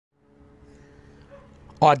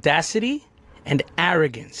Audacity and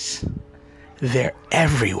arrogance. They're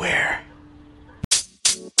everywhere.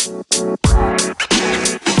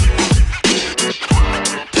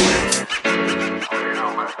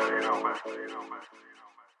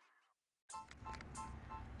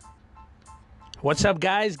 What's up,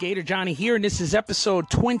 guys? Gator Johnny here, and this is episode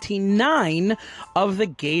 29 of the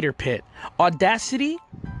Gator Pit. Audacity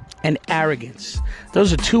and arrogance.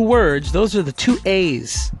 Those are two words. Those are the two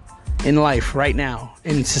A's in life right now,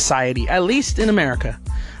 in society, at least in America.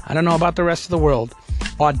 I don't know about the rest of the world.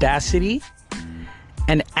 Audacity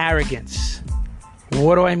and arrogance.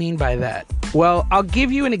 What do I mean by that? Well, I'll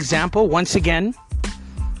give you an example. Once again,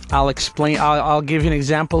 I'll give you an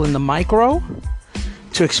example in the micro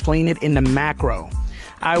to explain it in the macro.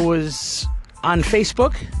 I was on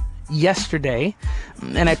Facebook yesterday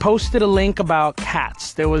and I posted a link about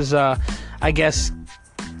cats. There was I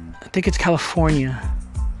think it's California.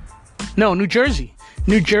 No, New Jersey.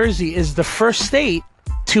 New Jersey is the first state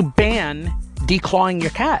to ban declawing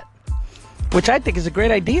your cat, which I think is a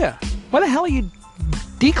great idea. Why the hell are you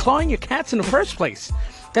declawing your cats in the first place?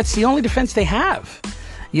 That's the only defense they have.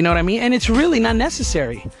 You know what I mean? And it's really not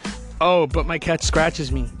necessary. Oh, but my cat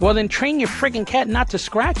scratches me. Well, then train your friggin' cat not to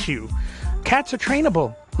scratch you. Cats are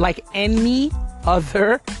trainable like any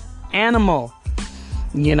other animal,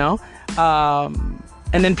 you know?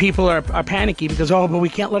 And then people are panicky because, oh, but we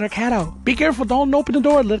can't let our cat out. Be careful, don't open the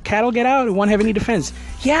door. The cat will get out. It won't have any defense.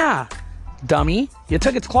 Yeah, dummy. You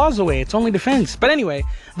took its claws away. It's only defense. But anyway,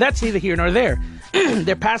 that's neither here nor there.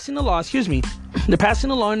 They're passing the law, They're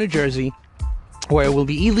passing a law in New Jersey where it will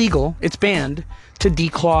be illegal, it's banned, to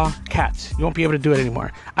declaw cats. You won't be able to do it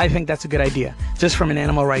anymore. I think that's a good idea, just from an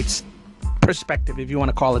animal rights perspective, if you want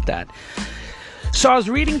to call it that. So I was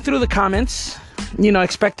reading through the comments,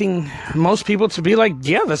 expecting most people to be like,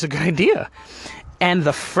 yeah, that's a good idea. And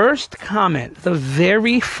the very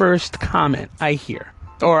first comment I hear,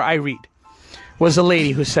 or I read, was a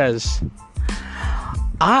lady who says,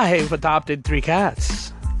 I've adopted 3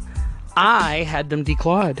 cats. I had them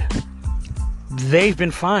declawed. They've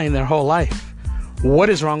been fine their whole life. What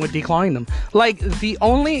is wrong with declawing them? Like, the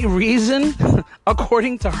only reason,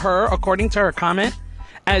 according to her comment,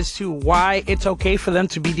 as to why it's okay for them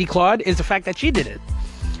to be declawed is the fact that she did it.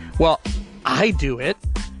 Well, I do it.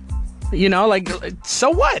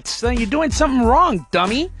 So what? So you're doing something wrong,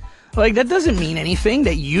 dummy. Like, that doesn't mean anything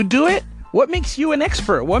that you do it. What makes you an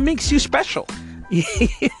expert? What makes you special? You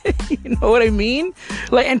know what I mean?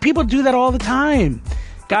 And people do that all the time.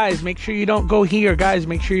 Guys, make sure you don't go here. Guys,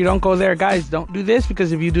 make sure you don't go there. Guys, don't do this,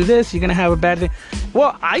 because if you do this, you're going to have a bad thing.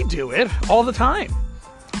 Well, I do it all the time.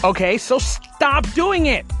 Okay, so stop doing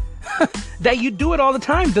it. That you do it all the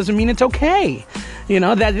time doesn't mean it's okay.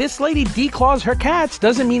 That this lady declaws her cats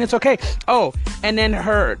doesn't mean it's okay. Oh, and then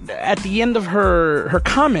at the end of her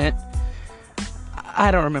comment, I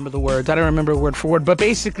don't remember the words. I don't remember word for word. But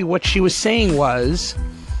basically what she was saying was,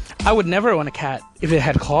 I would never own a cat if it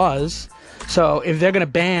had claws. So if they're going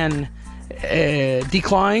to ban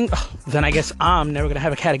declawing, then I guess I'm never going to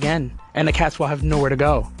have a cat again. And the cats will have nowhere to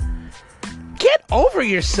go. Get over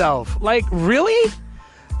yourself. Like, really?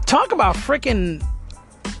 Talk about freaking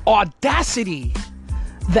audacity.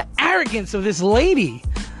 The arrogance of this lady.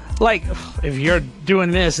 Like, if you're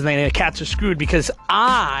doing this, then the cats are screwed because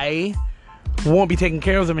I won't be taking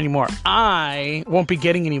care of them anymore. I won't be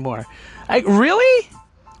getting any more. Like, really?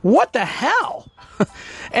 What the hell?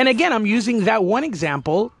 And again, I'm using that one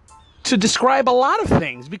example to describe a lot of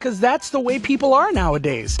things because that's the way people are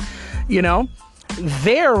nowadays.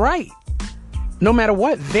 They're right. No matter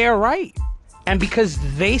what, they're right. And because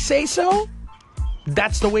they say so,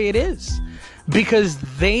 that's the way it is. Because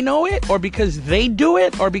they know it, or because they do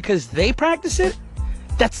it, or because they practice it,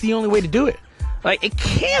 that's the only way to do it. Like, it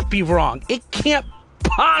can't be wrong. It can't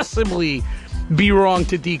possibly be wrong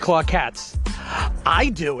to declaw cats. I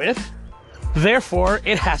do it. Therefore,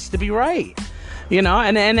 it has to be right.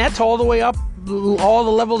 And that's all the way up, all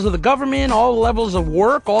the levels of the government, all the levels of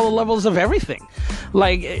work, all the levels of everything.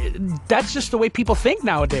 Like, that's just the way people think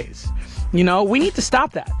nowadays. We need to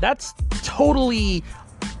stop that. That's totally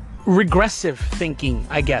regressive thinking,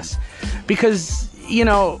 I guess. Because,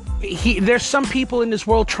 there's some people in this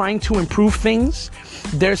world trying to improve things.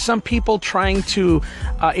 There's some people trying to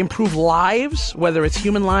improve lives, whether it's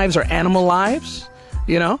human lives or animal lives,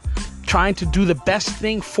 trying to do the best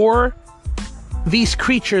thing for these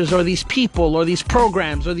creatures or these people or these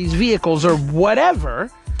programs or these vehicles or whatever.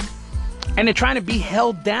 And they're trying to be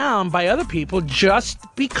held down by other people just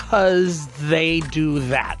because they do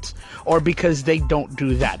that, or because they don't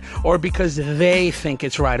do that, or because they think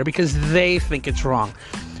it's right, or because they think it's wrong.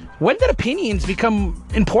 When did opinions become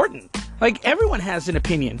important? Like, everyone has an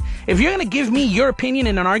opinion. If you're going to give me your opinion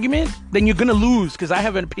in an argument, then you're going to lose, because I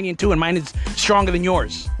have an opinion too, and mine is stronger than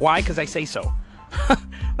yours. Why? Because I say so.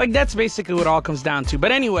 Like, that's basically what it all comes down to.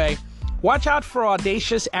 But anyway, watch out for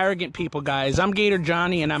audacious, arrogant people, guys. I'm Gator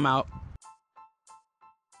Johnny, and I'm out.